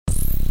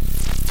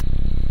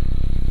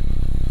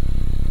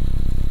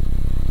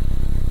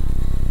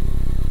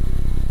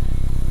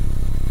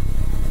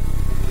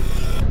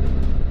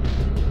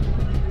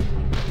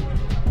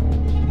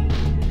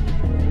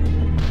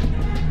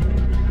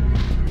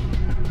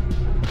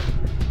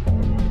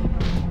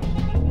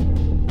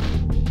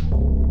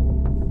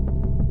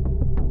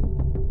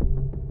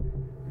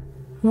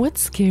What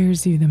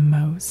scares you the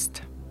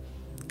most?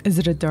 Is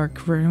it a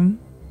dark room?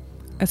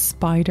 A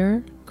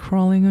spider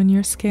crawling on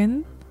your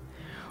skin?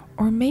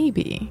 Or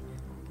maybe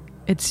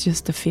it's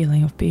just the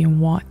feeling of being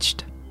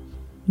watched.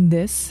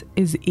 This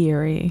is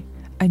Eerie,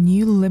 a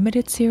new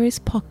limited series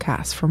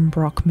podcast from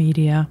Brock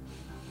Media.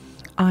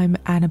 I'm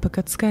Anna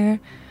Bogutskaya.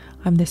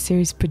 I'm the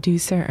series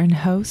producer and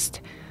host,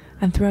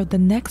 and throughout the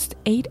next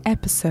 8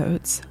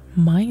 episodes,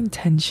 my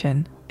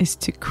intention is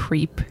to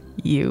creep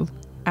you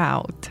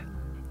out.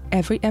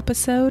 Every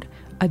episode,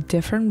 a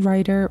different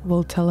writer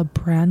will tell a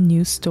brand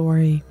new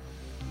story.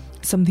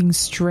 Something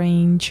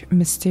strange,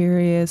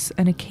 mysterious,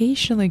 and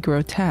occasionally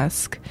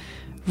grotesque,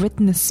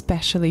 written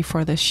especially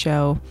for this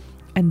show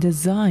and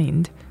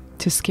designed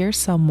to scare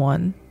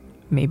someone,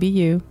 maybe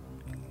you,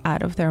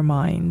 out of their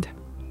mind.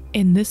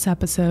 In this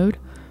episode,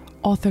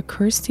 author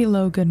Kirsty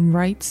Logan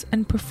writes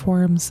and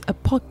performs a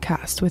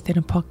podcast within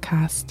a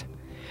podcast.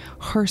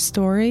 Her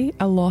story,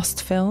 A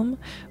Lost Film,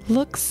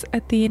 looks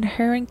at the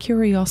inherent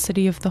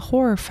curiosity of the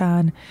horror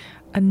fan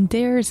and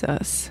dares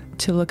us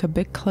to look a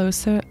bit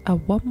closer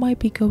at what might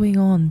be going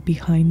on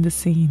behind the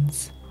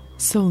scenes.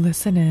 So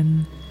listen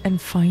in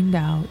and find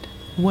out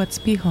what's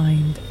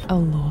behind A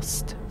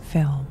Lost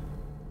Film.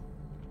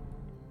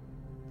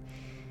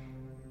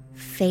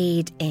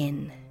 Fade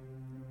in.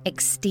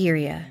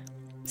 Exterior.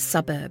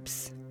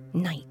 Suburbs.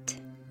 Night.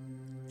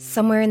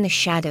 Somewhere in the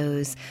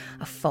shadows,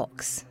 a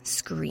fox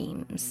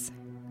screams.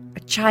 A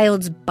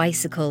child's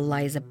bicycle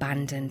lies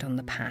abandoned on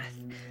the path.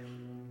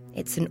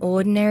 It's an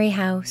ordinary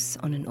house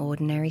on an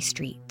ordinary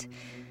street.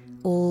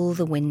 All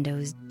the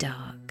windows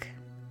dark,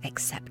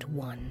 except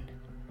one.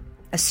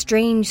 A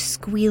strange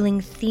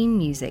squealing theme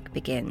music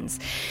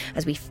begins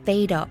as we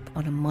fade up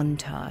on a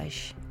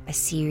montage, a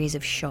series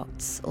of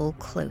shots all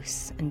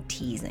close and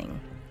teasing.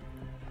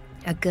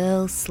 A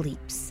girl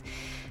sleeps,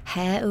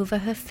 hair over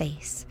her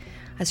face,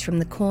 as from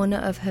the corner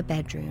of her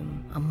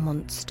bedroom, a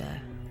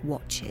monster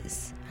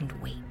watches and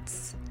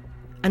waits.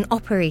 An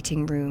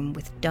operating room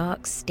with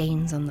dark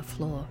stains on the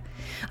floor.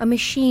 A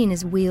machine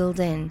is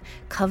wheeled in,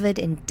 covered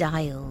in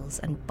dials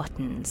and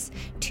buttons.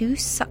 2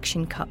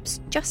 suction cups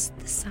just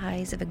the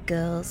size of a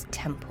girl's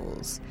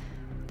temples.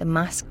 The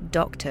masked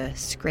doctor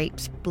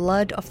scrapes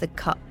blood off the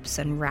cups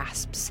and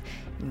rasps,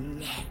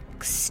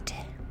 "Next."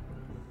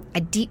 A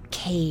deep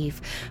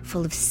cave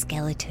full of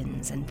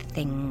skeletons and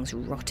things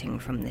rotting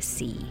from the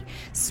sea.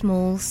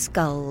 Small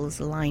skulls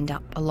lined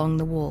up along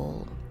the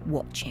wall,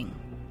 watching.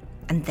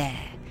 And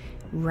there,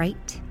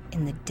 right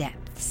in the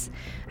depths,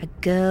 a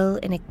girl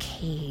in a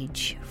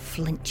cage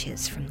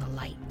flinches from the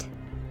light.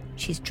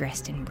 She's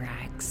dressed in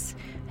rags.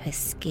 Her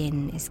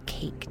skin is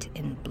caked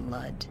in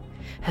blood.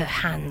 Her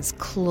hands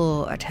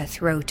claw at her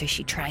throat as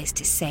she tries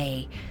to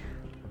say,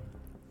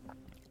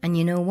 "And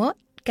you know what,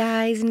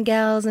 guys and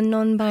gals and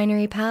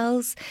non-binary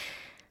pals?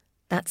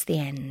 That's the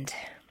end.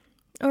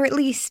 Or at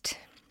least,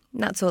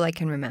 that's all I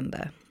can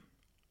remember."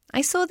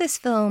 I saw this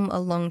film a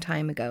long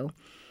time ago,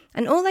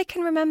 and all I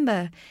can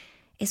remember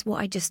is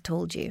what I just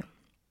told you.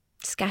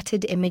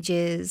 Scattered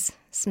images,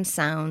 some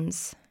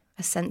sounds,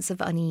 a sense of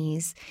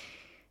unease.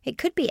 It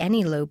could be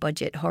any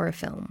low-budget horror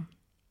film.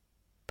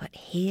 But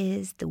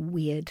here's the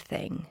weird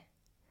thing.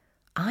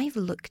 I've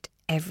looked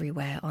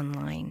everywhere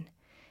online,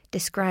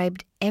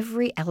 described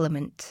every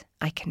element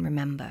I can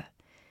remember,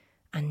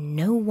 and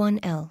no one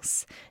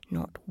else,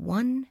 not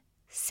one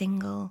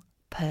single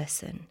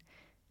person,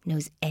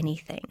 knows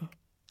anything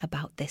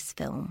about this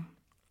film.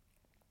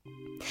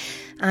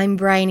 I'm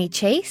Bryony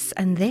Chase,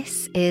 and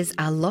this is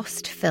A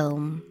Lost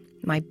Film,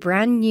 my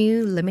brand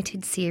new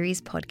limited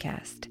series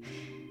podcast.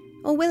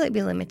 Or will it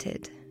be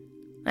limited?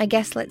 I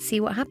guess let's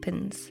see what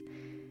happens.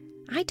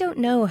 I don't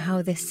know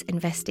how this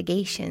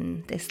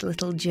investigation, this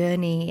little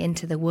journey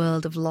into the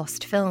world of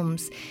lost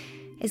films,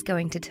 is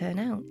going to turn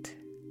out.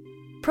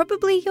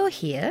 Probably you're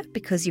here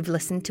because you've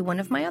listened to one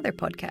of my other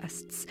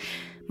podcasts,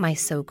 My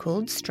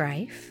So-Called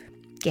Strife,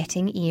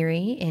 Getting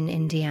Eerie in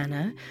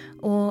Indiana,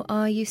 or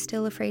Are You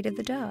Still Afraid of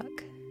the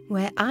Dark,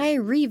 where I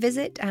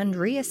revisit and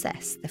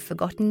reassess the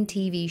forgotten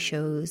TV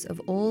shows of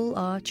all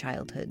our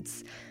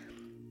childhoods.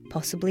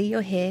 Possibly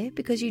you're here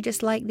because you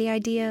just like the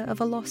idea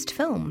of a lost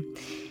film,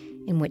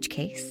 in which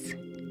case,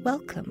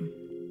 welcome,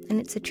 and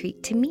it's a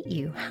treat to meet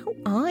you. How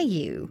are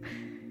you?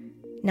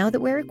 Now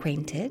that we're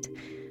acquainted,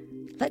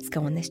 let's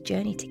go on this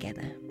journey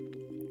together.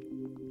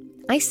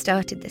 I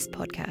started this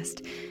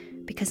podcast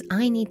because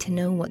I need to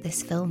know what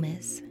this film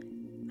is,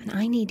 and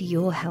I need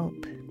your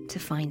help to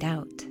find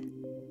out.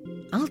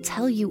 I'll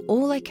tell you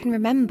all I can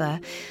remember,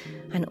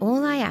 and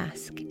all I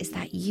ask is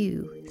that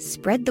you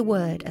spread the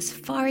word as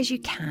far as you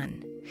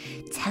can.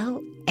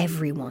 Tell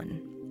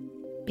everyone,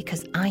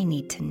 because I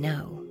need to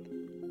know.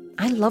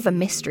 I love a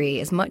mystery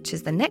as much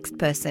as the next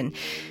person,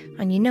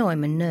 and you know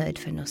I'm a nerd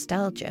for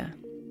nostalgia.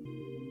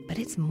 But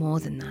it's more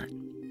than that.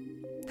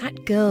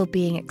 That girl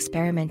being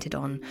experimented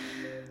on,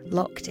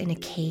 locked in a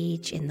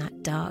cage in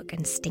that dark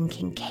and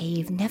stinking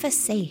cave, never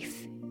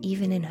safe,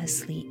 even in her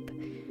sleep.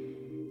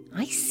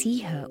 I see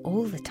her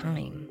all the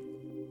time.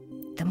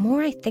 The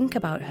more I think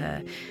about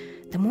her,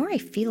 the more I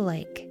feel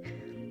like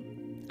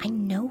I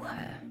know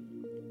her.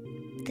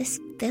 This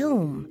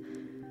film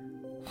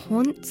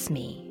haunts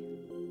me.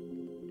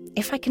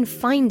 If I can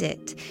find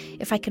it,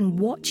 if I can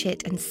watch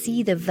it and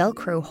see the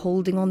Velcro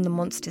holding on the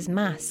monster's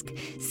mask,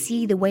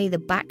 see the way the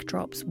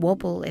backdrops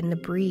wobble in the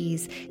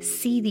breeze,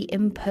 see the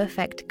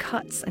imperfect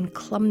cuts and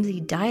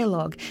clumsy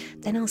dialogue,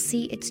 then I'll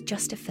see it's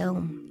just a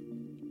film.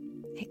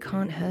 It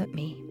can't hurt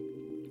me.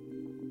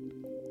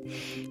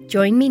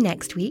 Join me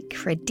next week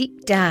for a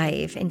deep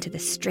dive into the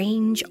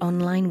strange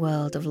online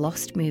world of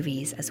lost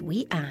movies as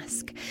we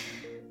ask,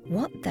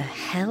 what the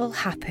hell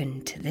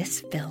happened to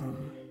this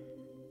film?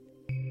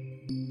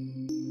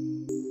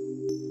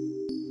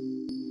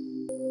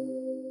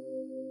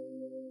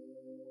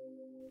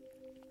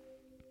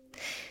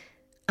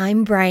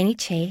 I'm Bryony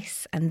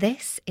Chase, and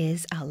this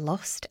is A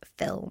Lost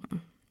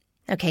Film.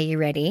 Okay, you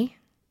ready?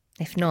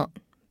 If not,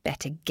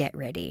 better get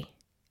ready,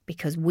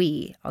 because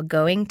we are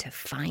going to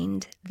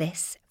find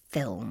this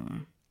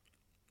film.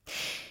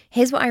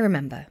 Here's what I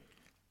remember.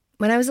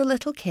 When I was a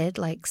little kid,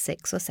 like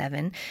 6 or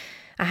 7,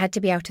 I had to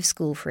be out of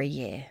school for a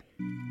year.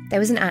 There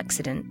was an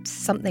accident,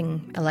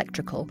 something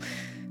electrical,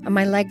 and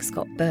my legs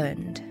got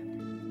burned.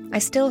 I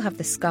still have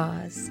the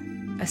scars.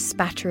 A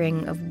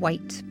spattering of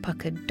white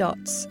puckered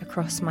dots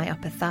across my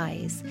upper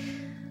thighs,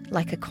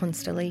 like a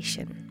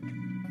constellation.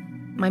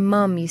 My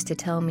mum used to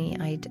tell me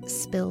I'd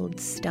spilled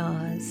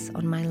stars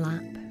on my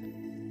lap.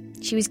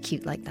 She was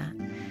cute like that.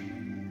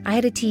 I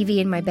had a TV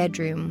in my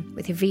bedroom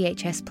with a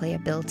VHS player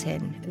built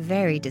in,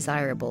 very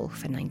desirable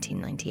for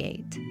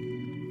 1998.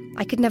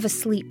 I could never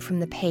sleep from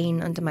the pain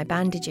under my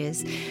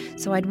bandages,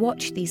 so I'd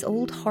watch these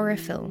old horror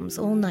films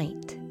all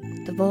night,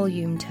 the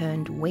volume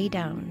turned way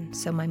down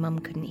so my mum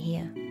couldn't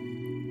hear.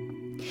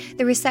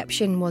 The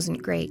reception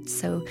wasn't great,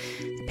 so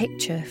the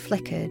picture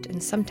flickered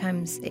and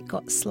sometimes it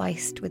got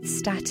sliced with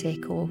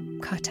static or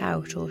cut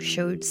out or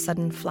showed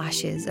sudden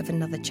flashes of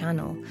another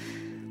channel.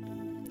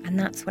 And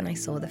that's when I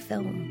saw the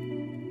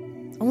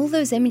film. All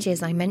those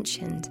images I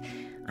mentioned,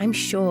 I'm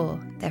sure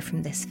they're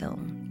from this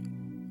film.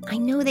 I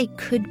know they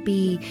could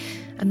be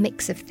a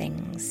mix of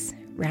things,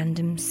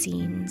 random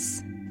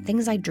scenes,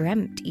 things I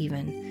dreamt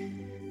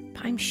even,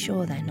 but I'm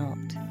sure they're not.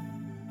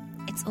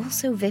 It's all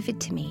so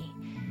vivid to me.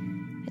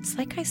 It's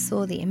like I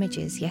saw the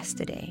images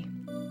yesterday.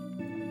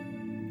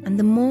 And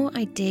the more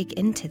I dig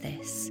into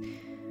this,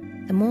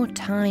 the more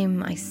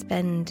time I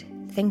spend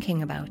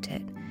thinking about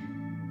it,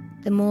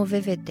 the more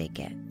vivid they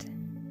get.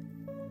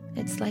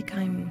 It's like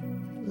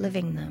I'm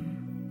living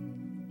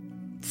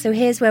them. So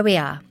here's where we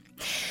are.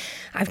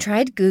 I've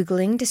tried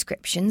Googling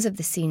descriptions of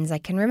the scenes I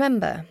can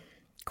remember.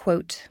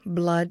 Quote,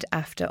 blood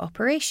after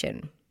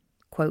operation.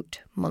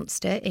 Quote,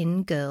 monster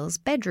in girl's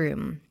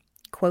bedroom.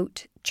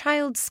 Quote,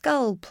 child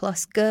skull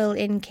plus girl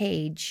in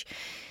cage.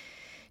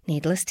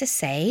 Needless to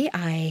say,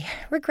 I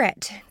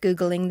regret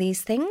Googling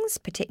these things,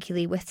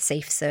 particularly with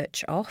Safe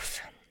Search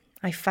off.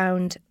 I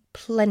found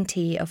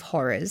plenty of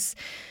horrors,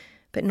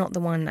 but not the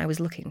one I was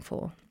looking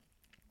for.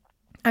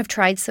 I've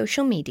tried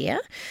social media.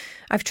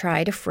 I've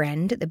tried a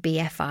friend at the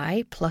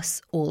BFI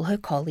plus all her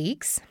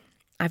colleagues.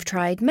 I've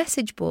tried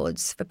message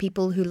boards for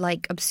people who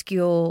like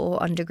obscure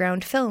or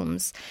underground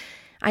films.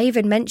 I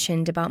even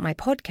mentioned about my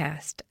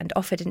podcast and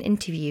offered an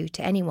interview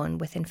to anyone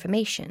with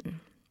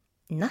information.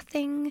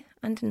 Nothing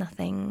and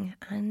nothing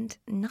and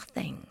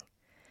nothing.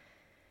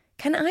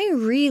 Can I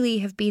really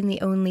have been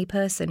the only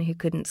person who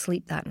couldn't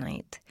sleep that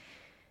night?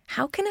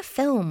 How can a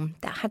film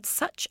that had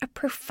such a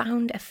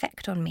profound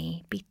effect on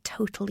me be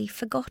totally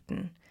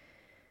forgotten?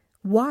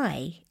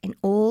 Why, in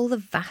all the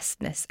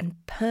vastness and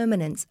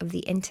permanence of the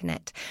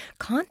internet,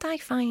 can't I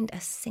find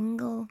a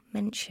single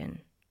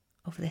mention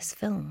of this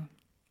film?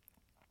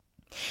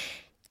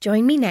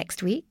 Join me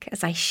next week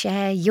as I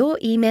share your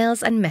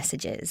emails and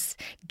messages.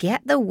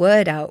 Get the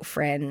word out,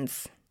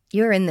 friends.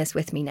 You're in this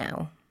with me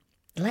now.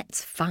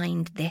 Let's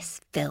find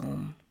this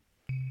film.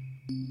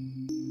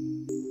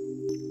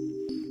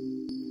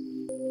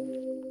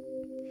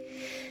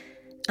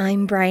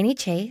 I'm Bryony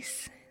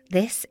Chase.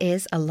 This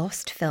is A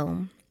Lost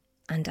Film.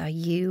 And are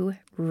you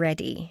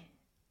ready?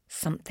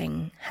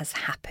 Something has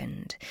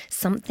happened.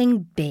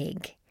 Something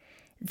big.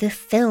 The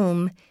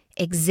film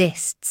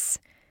exists.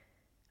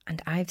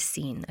 And I've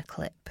seen a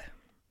clip.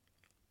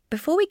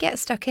 Before we get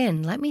stuck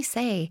in, let me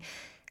say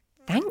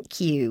thank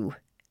you.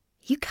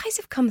 You guys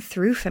have come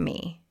through for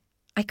me.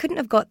 I couldn't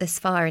have got this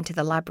far into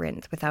the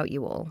labyrinth without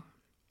you all.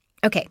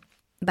 Okay,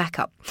 back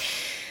up.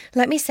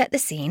 Let me set the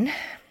scene.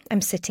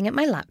 I'm sitting at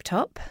my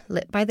laptop,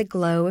 lit by the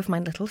glow of my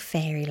little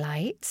fairy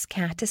lights,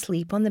 cat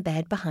asleep on the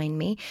bed behind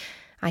me.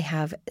 I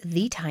have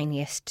the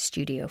tiniest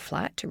studio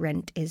flat.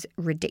 Rent is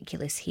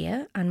ridiculous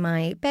here. And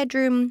my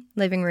bedroom,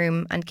 living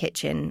room, and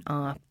kitchen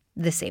are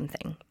the same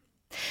thing.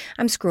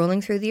 I'm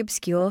scrolling through the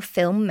obscure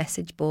film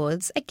message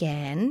boards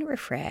again,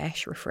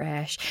 refresh,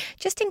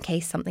 just in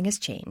case something has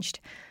changed.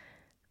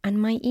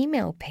 And my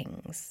email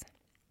pings.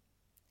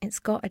 It's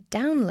got a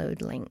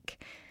download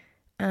link.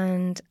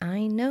 And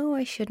I know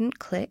I shouldn't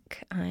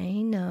click,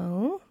 I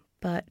know.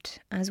 But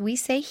as we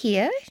say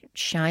here,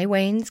 shy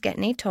wains get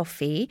nae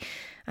toffee,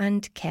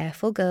 and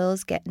careful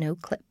girls get no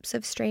clips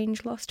of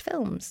strange lost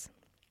films.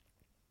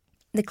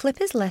 The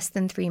clip is less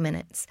than 3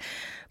 minutes,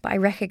 but I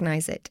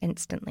recognise it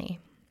instantly.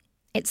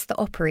 It's the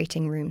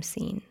operating room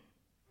scene.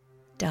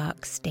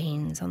 Dark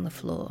stains on the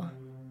floor.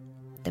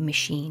 The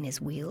machine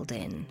is wheeled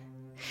in.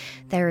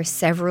 There are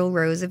several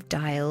rows of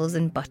dials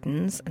and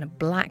buttons, and a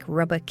black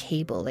rubber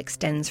cable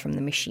extends from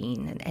the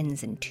machine and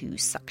ends in 2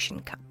 suction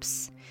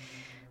cups.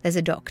 There's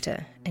a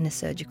doctor in a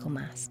surgical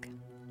mask.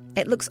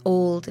 It looks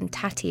old and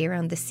tatty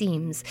around the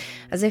seams,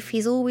 as if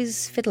he's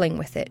always fiddling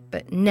with it,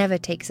 but never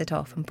takes it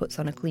off and puts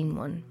on a clean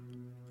one.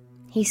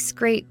 He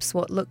scrapes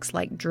what looks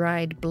like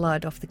dried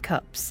blood off the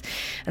cups,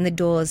 and the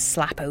doors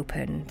slap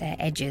open, their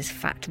edges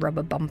fat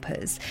rubber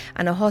bumpers,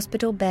 and a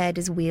hospital bed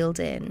is wheeled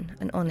in,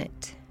 and on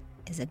it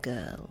is a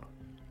girl.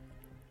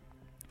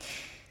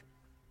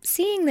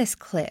 Seeing this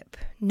clip,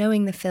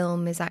 knowing the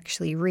film is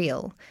actually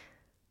real,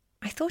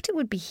 I thought it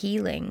would be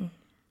healing,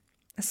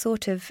 a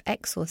sort of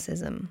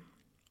exorcism.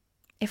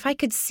 If I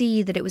could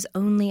see that it was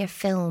only a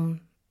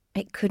film,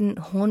 it couldn't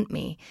haunt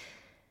me.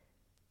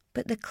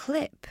 But the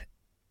clip,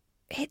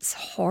 it's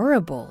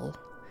horrible.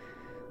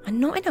 And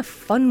not in a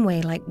fun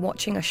way like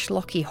watching a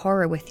schlocky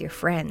horror with your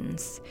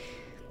friends.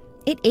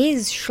 It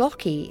is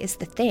schlocky, is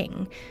the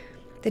thing.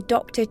 The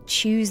doctor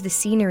chews the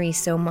scenery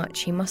so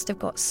much he must have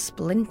got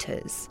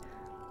splinters.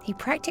 He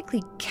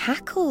practically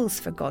cackles,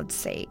 for God's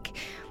sake.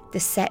 The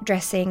set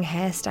dressing,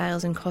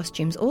 hairstyles and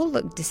costumes all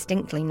look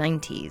distinctly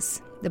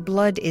 90s. The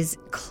blood is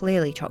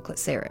clearly chocolate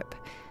syrup.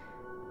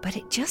 But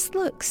it just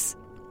looks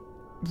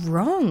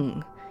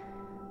wrong.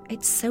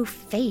 It's so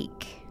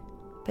fake,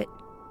 but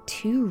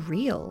too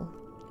real.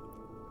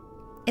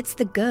 It's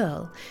the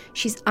girl.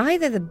 She's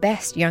either the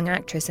best young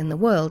actress in the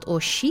world, or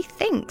she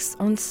thinks,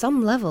 on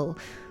some level,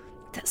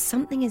 that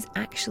something is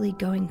actually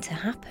going to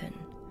happen.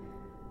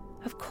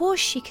 Of course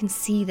she can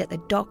see that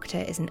the doctor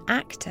is an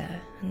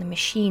actor, and the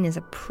machine is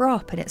a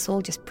prop, and it's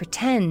all just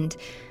pretend.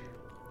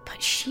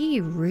 But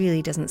she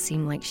really doesn't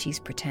seem like she's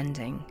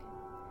pretending.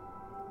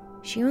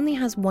 She only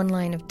has one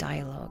line of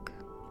dialogue.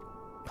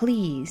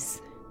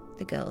 "Please,"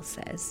 the girl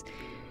says,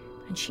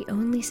 and she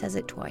only says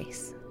it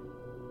twice.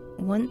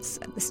 Once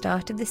at the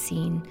start of the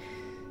scene,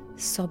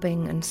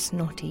 sobbing and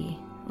snotty,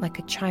 like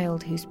a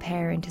child whose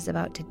parent is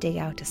about to dig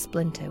out a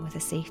splinter with a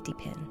safety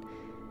pin.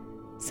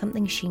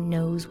 Something she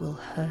knows will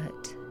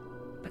hurt,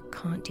 but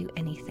can't do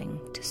anything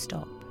to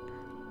stop.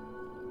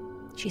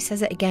 She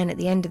says it again at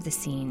the end of the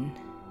scene.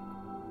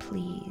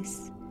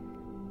 "Please."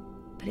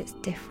 But it's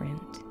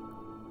different.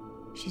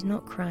 She's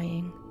not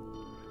crying.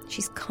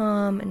 She's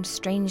calm and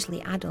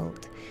strangely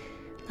adult,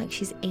 like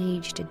she's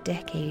aged a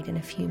decade in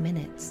a few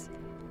minutes.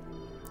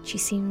 She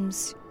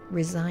seems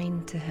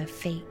resigned to her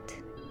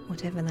fate,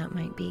 whatever that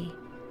might be.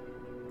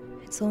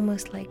 It's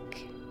almost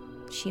like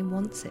she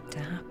wants it to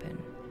happen,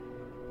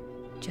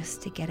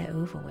 just to get it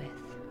over with.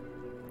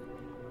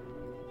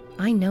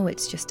 I know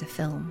it's just a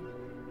film,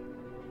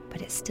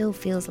 but it still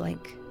feels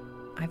like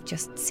I've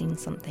just seen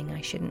something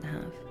I shouldn't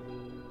have.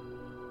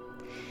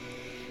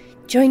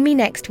 Join me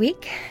next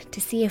week to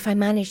see if I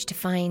manage to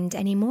find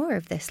any more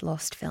of this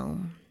lost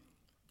film.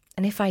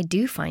 And if I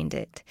do find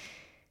it,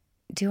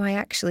 do I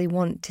actually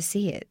want to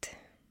see it?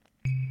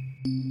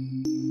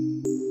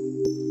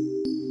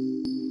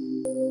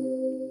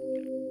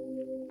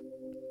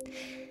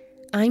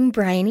 I'm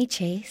Bryony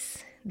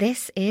Chase.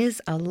 This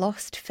is A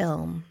Lost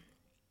Film.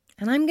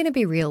 And I'm going to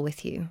be real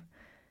with you.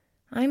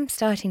 I'm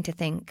starting to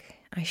think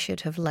I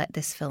should have let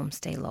this film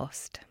stay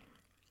lost.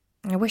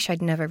 I wish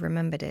I'd never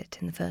remembered it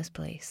in the first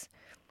place.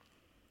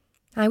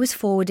 I was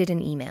forwarded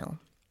an email,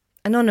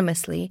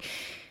 anonymously,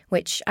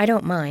 which I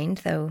don't mind,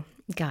 though,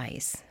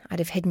 guys, I'd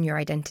have hidden your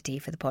identity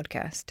for the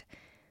podcast.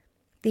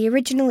 The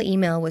original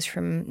email was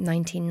from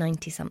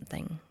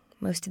 1990-something.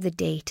 Most of the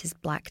date is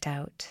blacked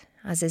out,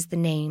 as is the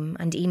name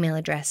and email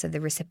address of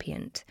the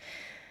recipient.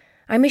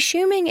 I'm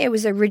assuming it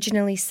was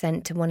originally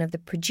sent to one of the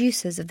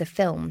producers of the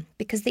film,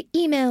 because the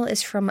email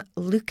is from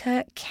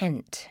Luca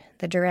Kent,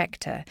 the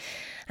director,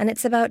 and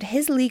it's about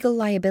his legal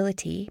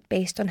liability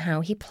based on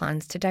how he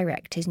plans to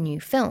direct his new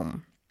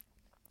film.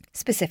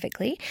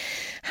 Specifically,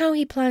 how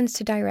he plans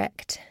to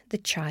direct The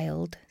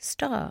Child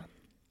Star.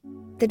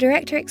 The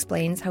director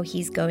explains how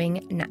he's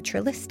going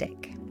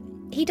naturalistic.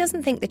 He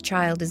doesn't think the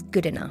child is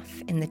good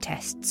enough in the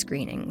test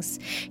screenings.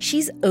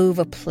 She's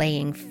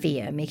overplaying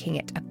fear, making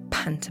it a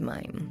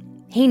pantomime.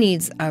 He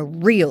needs a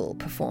real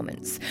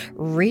performance,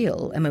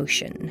 real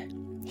emotion.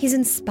 He's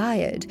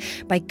inspired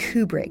by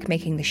Kubrick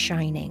making The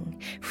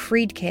Shining,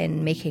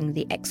 Friedkin making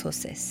The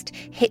Exorcist,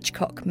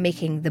 Hitchcock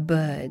making The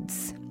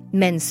Birds.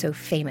 Men so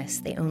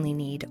famous they only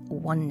need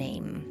one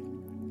name.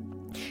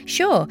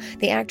 Sure,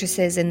 the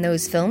actresses in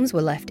those films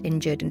were left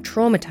injured and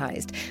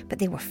traumatized, but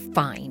they were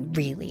fine,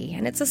 really,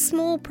 and it's a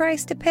small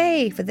price to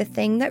pay for the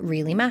thing that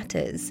really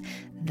matters,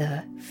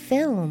 the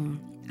film,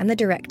 and the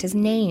director's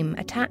name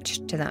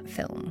attached to that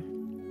film.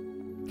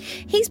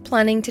 He's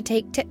planning to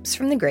take tips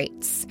from the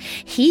greats.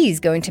 He's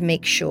going to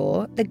make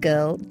sure the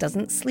girl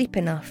doesn't sleep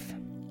enough,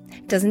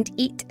 doesn't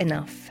eat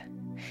enough,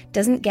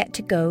 doesn't get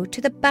to go to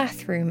the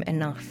bathroom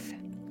enough.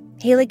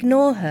 He'll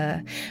ignore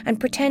her and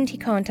pretend he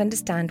can't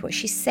understand what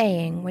she's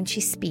saying when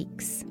she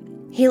speaks.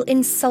 He'll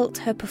insult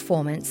her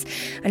performance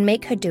and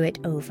make her do it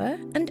over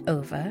and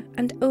over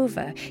and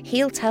over.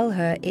 He'll tell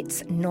her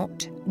it's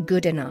not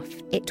good enough.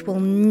 It will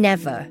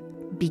never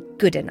be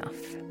good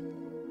enough.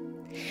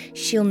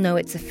 She'll know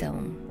it's a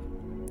film.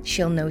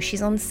 She'll know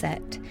she's on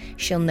set.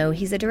 She'll know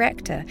he's a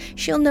director.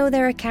 She'll know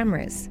there are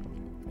cameras.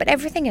 But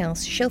everything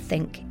else she'll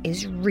think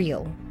is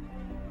real.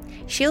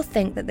 She'll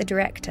think that the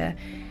director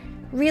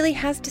really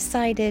has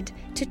decided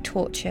to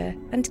torture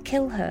and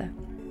kill her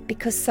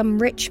because some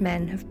rich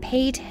men have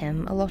paid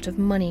him a lot of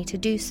money to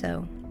do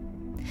so,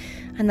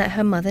 and that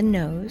her mother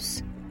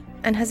knows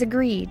and has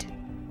agreed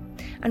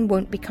and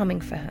won't be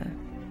coming for her.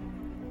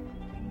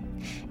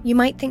 You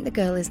might think the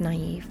girl is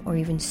naive or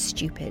even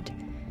stupid,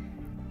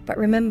 but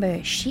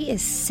remember, she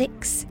is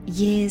 6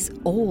 years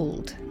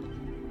old.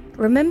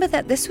 Remember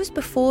that this was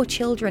before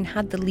children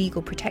had the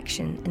legal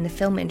protection in the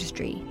film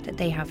industry that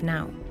they have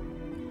now.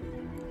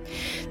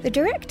 The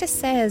director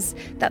says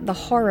that the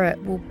horror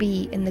will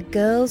be in the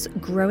girl's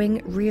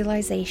growing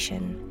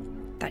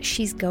realization that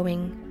she's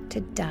going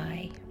to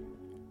die.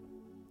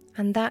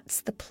 And that's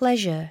the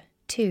pleasure,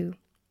 too,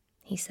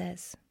 he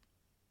says.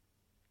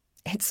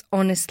 It's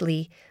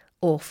honestly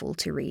awful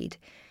to read.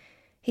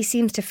 He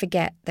seems to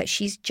forget that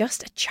she's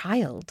just a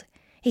child.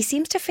 He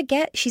seems to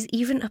forget she's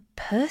even a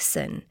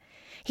person.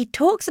 He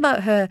talks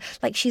about her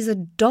like she's a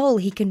doll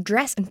he can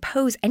dress and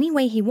pose any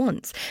way he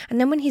wants. And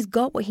then when he's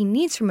got what he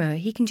needs from her,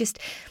 he can just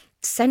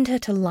send her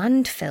to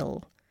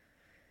landfill.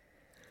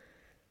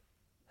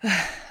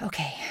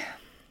 Okay.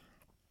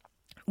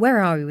 Where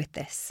are we with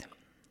this?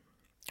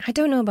 I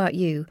don't know about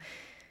you,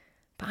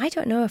 but I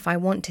don't know if I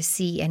want to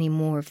see any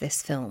more of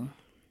this film.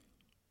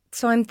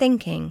 So I'm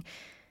thinking,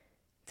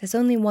 there's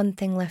only one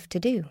thing left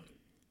to do.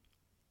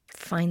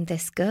 Find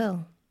this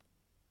girl.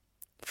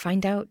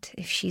 Find out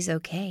if she's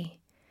okay.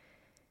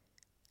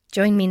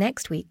 Join me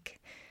next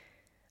week,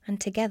 and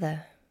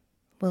together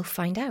we'll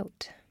find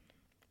out.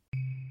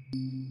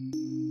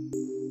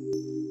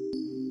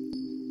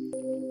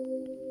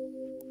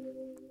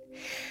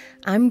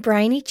 I'm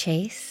Bryony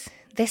Chase.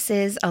 This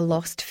is A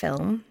Lost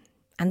Film,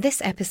 and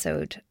this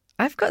episode,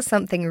 I've got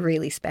something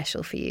really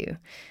special for you.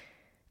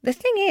 The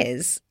thing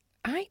is,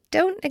 I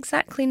don't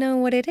exactly know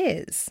what it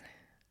is.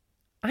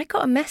 I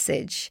got a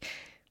message,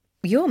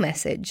 your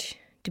message,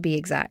 to be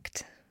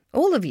exact,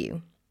 all of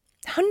you.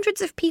 Hundreds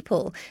of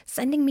people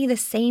sending me the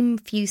same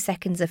few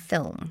seconds of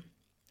film.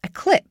 A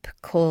clip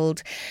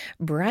called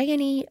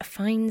Bryony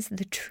Finds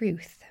the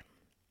Truth.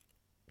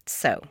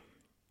 So,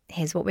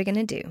 here's what we're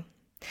going to do.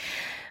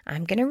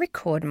 I'm going to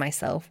record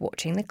myself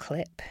watching the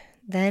clip,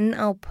 then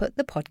I'll put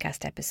the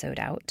podcast episode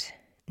out.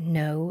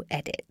 No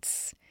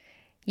edits.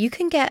 You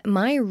can get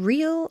my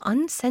real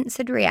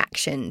uncensored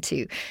reaction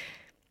to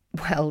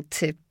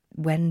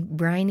when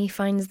Bryony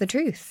finds the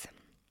truth.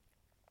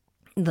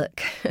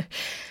 Look,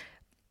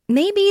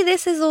 maybe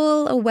this is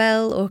all a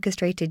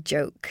well-orchestrated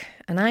joke,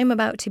 and I'm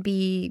about to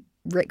be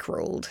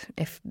rickrolled,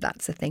 if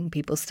that's a thing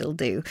people still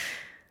do.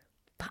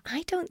 But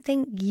I don't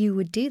think you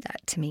would do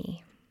that to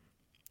me.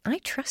 I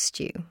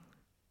trust you,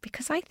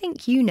 because I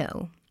think you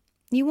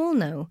all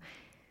know,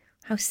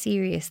 how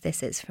serious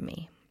this is for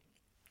me.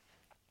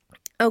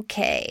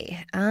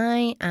 Okay,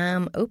 I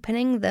am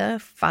opening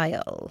the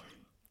file.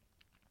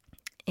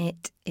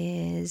 It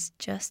is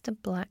just a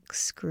black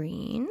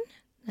screen.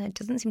 There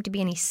doesn't seem to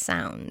be any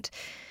sound.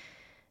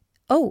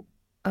 Oh,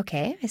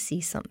 okay, I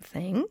see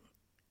something.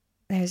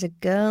 There's a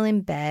girl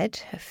in bed,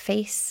 her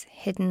face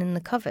hidden in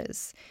the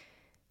covers.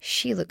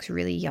 She looks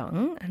really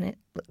young, and it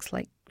looks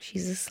like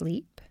she's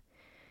asleep.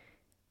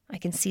 I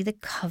can see the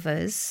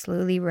covers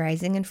slowly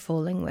rising and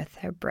falling with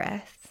her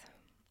breath.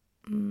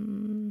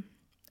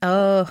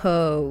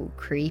 Oh,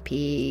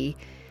 creepy.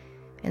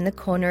 In the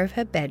corner of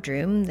her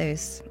bedroom,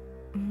 there's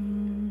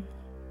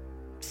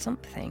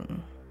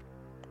something.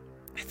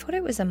 I thought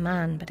it was a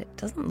man, but it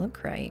doesn't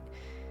look right.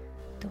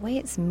 The way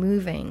it's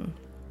moving,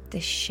 the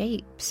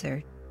shapes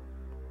are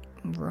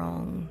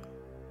wrong.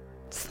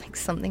 It's like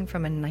something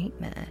from a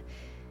nightmare.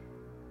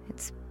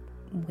 It's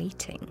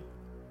waiting.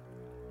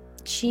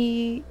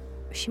 She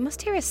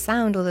must hear a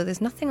sound, although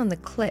there's nothing on the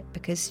clip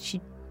because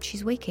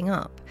she's waking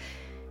up.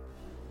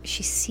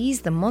 She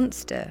sees the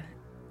monster.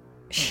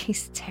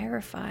 She's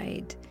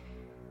terrified.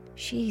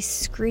 She's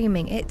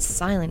screaming. It's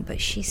silent,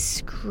 but she's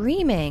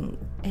screaming.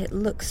 It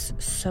looks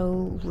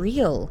so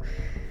real.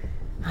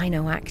 I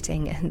know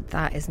acting, and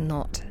that is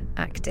not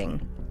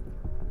acting.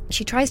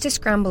 She tries to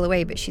scramble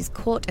away, but she's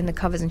caught in the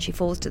covers and she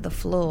falls to the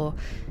floor.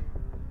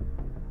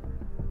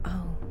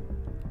 Oh,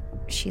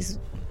 she's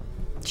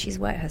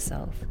wet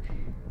herself.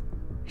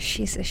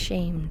 She's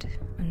ashamed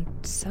and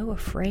so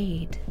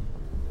afraid.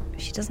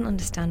 She doesn't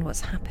understand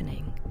what's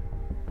happening.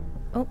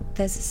 Oh,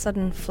 there's a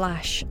sudden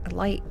flash. A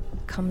light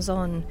comes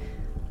on.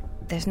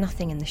 There's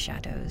nothing in the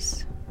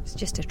shadows. It's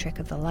just a trick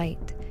of the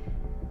light.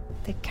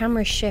 The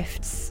camera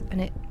shifts,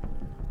 and it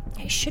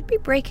should be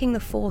breaking the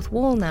fourth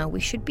wall now.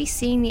 We should be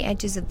seeing the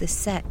edges of the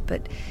set,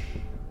 but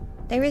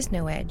there is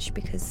no edge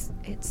because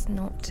it's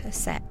not a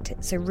set.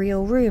 It's a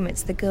real room.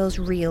 It's the girl's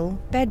real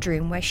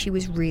bedroom where she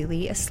was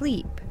really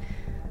asleep.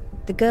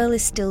 The girl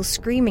is still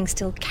screaming,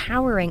 still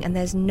cowering, and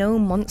there's no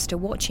monster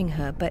watching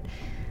her, but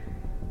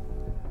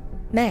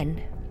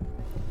men.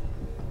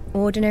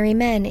 Ordinary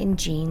men in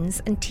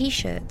jeans and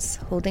t-shirts,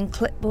 holding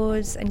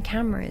clipboards and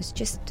cameras,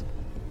 just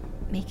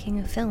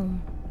making a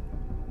film.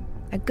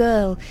 A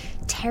girl,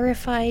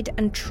 terrified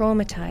and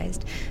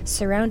traumatized,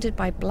 surrounded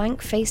by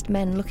blank-faced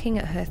men looking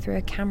at her through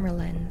a camera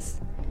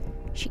lens.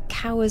 She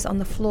cowers on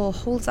the floor,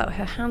 holds out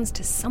her hands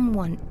to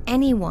someone,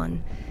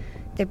 anyone.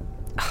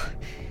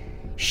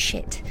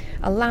 Shit.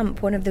 A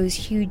lamp, one of those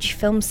huge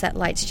film set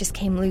lights, just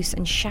came loose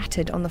and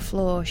shattered on the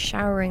floor,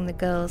 showering the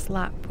girl's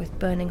lap with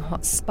burning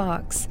hot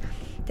sparks.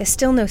 There's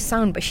still no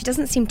sound, but she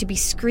doesn't seem to be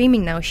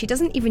screaming now. She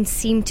doesn't even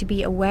seem to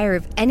be aware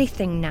of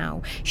anything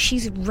now.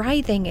 She's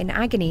writhing in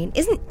agony, and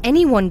isn't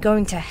anyone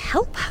going to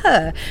help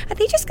her? Are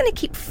they just going to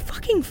keep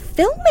fucking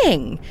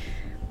filming?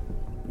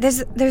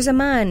 There's a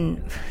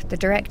man, the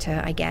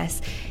director, I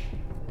guess.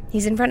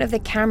 He's in front of the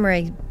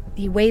camera.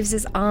 He waves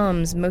his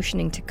arms,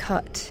 motioning to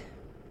cut.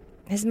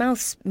 His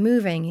mouth's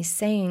moving. He's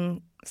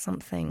saying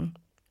something.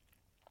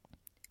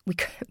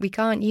 We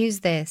can't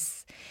use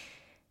this.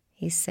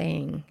 He's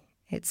saying,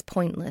 it's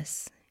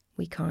pointless.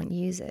 We can't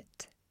use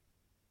it.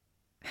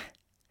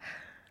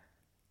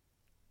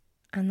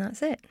 And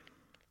that's it.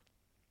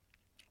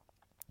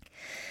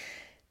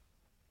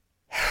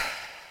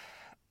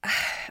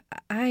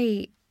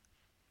 I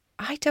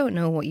don't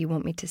know what you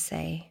want me to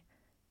say.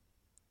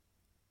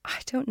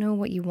 I don't know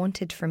what you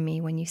wanted from me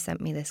when you sent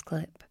me this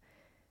clip.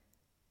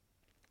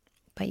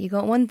 But you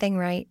got one thing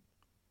right.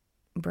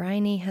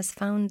 Bryony has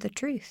found the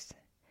truth.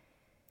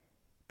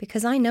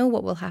 Because I know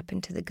what will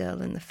happen to the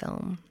girl in the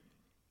film.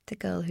 The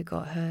girl who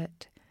got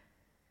hurt.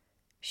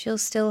 She'll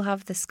still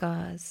have the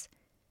scars.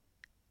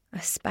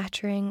 A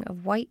spattering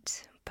of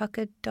white,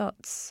 puckered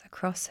dots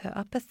across her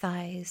upper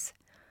thighs,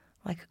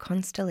 like a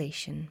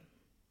constellation.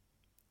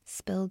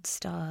 Spilled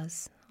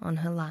stars on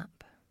her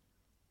lap.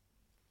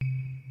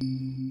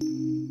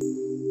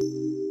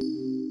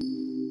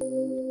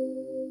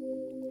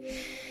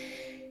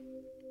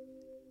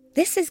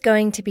 This is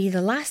going to be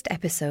the last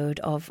episode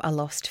of A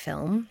Lost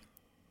Film,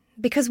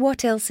 because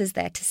what else is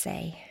there to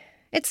say?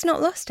 It's not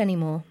lost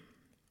anymore.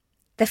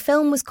 The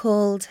film was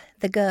called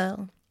The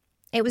Girl.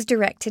 It was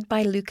directed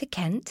by Luca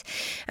Kent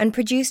and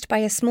produced by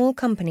a small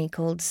company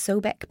called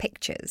Sobek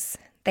Pictures.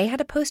 They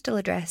had a postal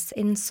address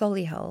in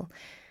Solihull.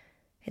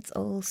 It's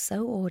all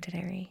so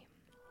ordinary.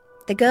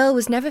 The Girl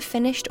was never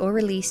finished or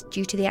released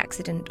due to the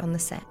accident on the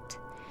set.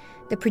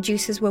 The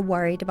producers were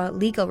worried about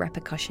legal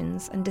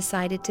repercussions and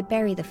decided to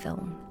bury the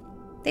film.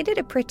 They did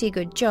a pretty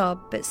good job,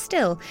 but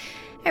still,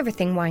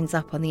 everything winds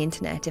up on the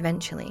internet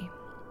eventually.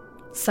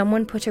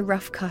 Someone put a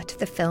rough cut of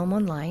the film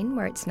online,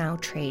 where it's now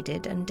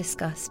traded and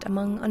discussed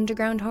among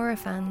underground horror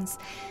fans.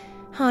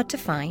 Hard to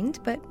find,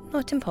 but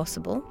not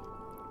impossible.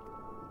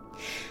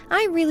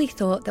 I really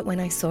thought that when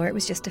I saw it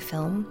was just a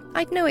film,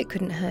 I'd know it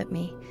couldn't hurt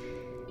me.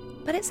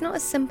 But it's not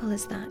as simple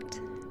as that.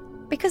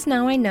 Because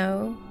now I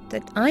know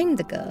that I'm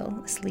the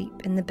girl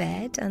asleep in the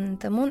bed and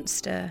the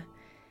monster.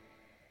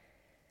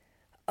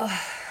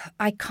 Oh,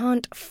 I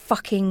can't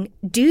fucking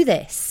do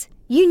this.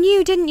 You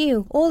knew, didn't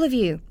you? All of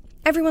you.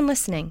 Everyone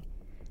listening.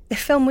 The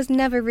film was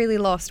never really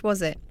lost,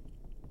 was it?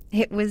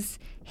 It was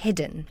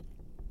hidden.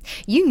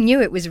 You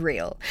knew it was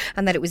real,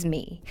 and that it was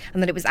me,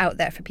 and that it was out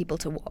there for people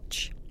to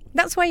watch.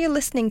 That's why you're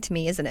listening to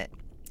me, isn't it?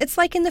 It's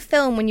like in the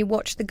film when you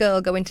watch the girl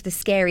go into the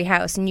scary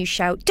house and you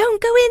shout,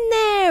 "Don't go in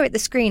there!" at the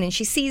screen, and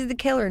she sees the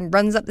killer and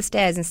runs up the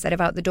stairs instead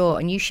of out the door,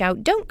 and you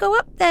shout, "Don't go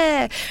up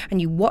there!" And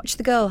you watch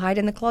the girl hide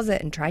in the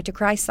closet and try to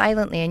cry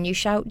silently, and you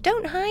shout,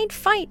 "Don't hide,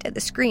 fight!" at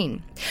the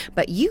screen.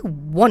 But you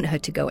want her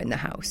to go in the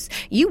house.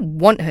 You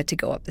want her to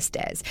go up the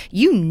stairs.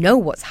 You know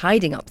what's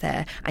hiding up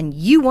there, and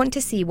you want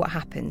to see what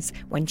happens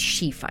when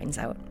she finds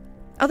out.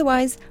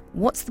 Otherwise,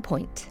 what's the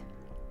point?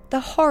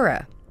 The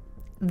horror,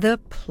 the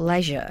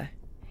pleasure,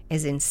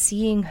 is in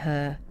seeing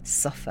her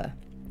suffer.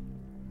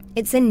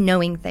 It's in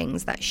knowing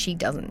things that she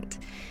doesn't.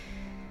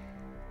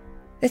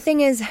 The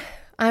thing is,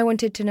 I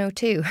wanted to know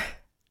too.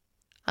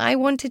 I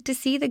wanted to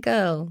see the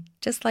girl,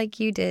 just like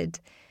you did.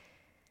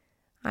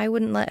 I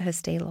wouldn't let her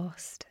stay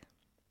lost.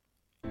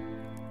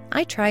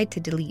 I tried to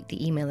delete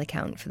the email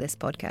account for this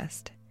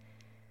podcast.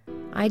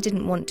 I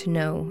didn't want to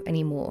know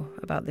any more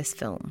about this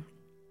film.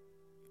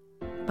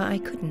 But I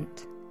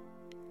couldn't.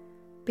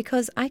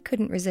 Because I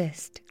couldn't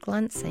resist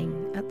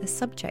glancing at the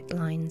subject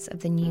lines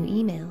of the new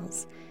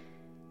emails,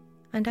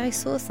 and I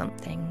saw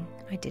something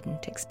I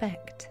didn't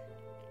expect,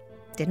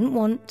 didn't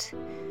want,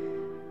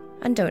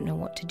 and don't know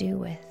what to do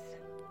with.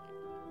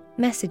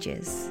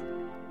 Messages,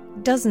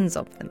 dozens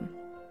of them,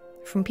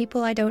 from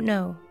people I don't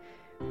know,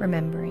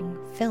 remembering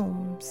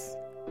films,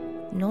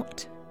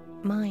 not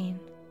mine,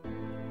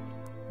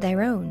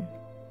 their own.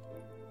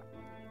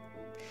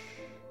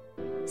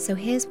 So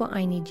here's what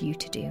I need you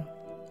to do.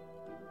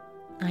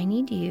 I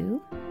need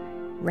you,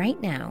 right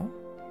now,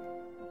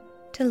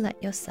 to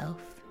let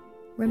yourself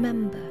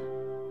remember.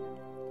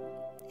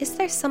 Is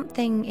there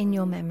something in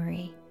your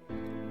memory,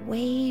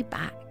 way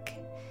back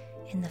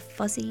in the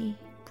fuzzy,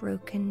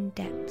 broken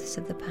depths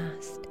of the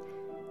past,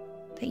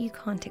 that you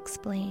can't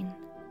explain.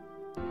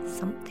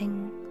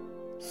 Something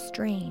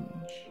strange,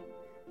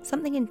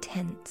 something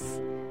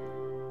intense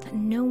that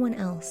no one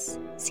else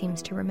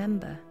seems to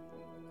remember.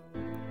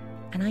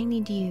 And I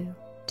need you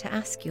to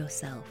ask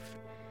yourself,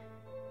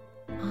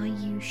 are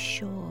you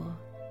sure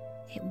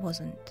it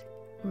wasn't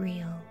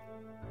real?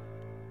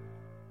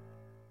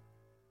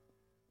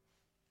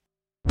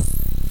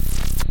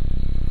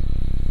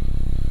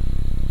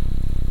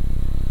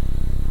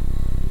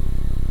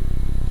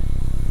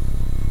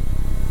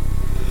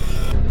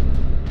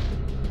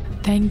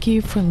 Thank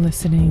you for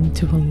listening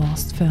to a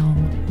lost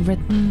film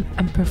written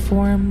and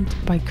performed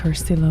by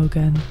Kirsty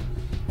Logan.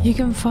 You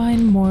can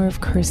find more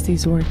of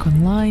Kirsty's work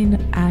online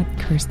at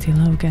Kirsty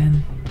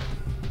Logan.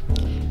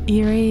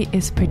 Eerie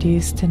is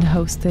produced and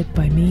hosted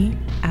by me,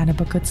 Anna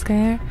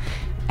Bukutskaya,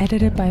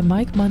 edited by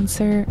Mike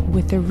Munzer,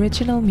 with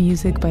original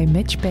music by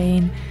Mitch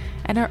Bain,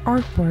 and our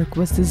artwork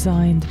was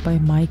designed by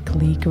Mike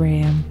Lee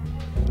Graham.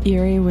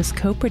 Eerie was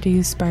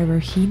co-produced by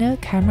Rohina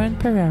Cameron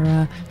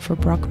Pereira for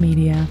Brock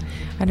Media,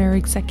 and our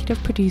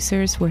executive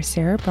producers were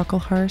Sarah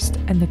Brocklehurst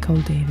and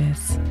Nicole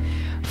Davis.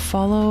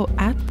 Follow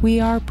at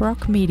We Are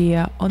Brock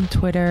Media on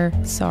Twitter,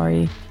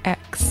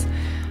 X,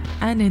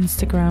 and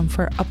Instagram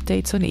for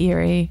updates on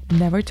Eerie,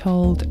 Never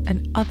Told,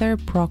 and other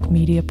Brock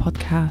Media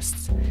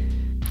podcasts.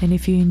 And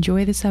if you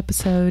enjoy this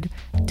episode,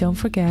 don't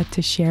forget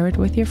to share it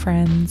with your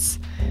friends.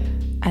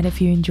 And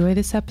if you enjoy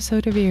this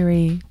episode of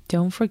Eerie,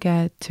 don't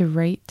forget to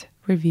rate,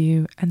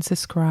 review, and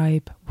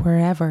subscribe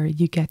wherever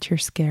you get your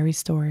scary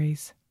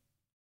stories.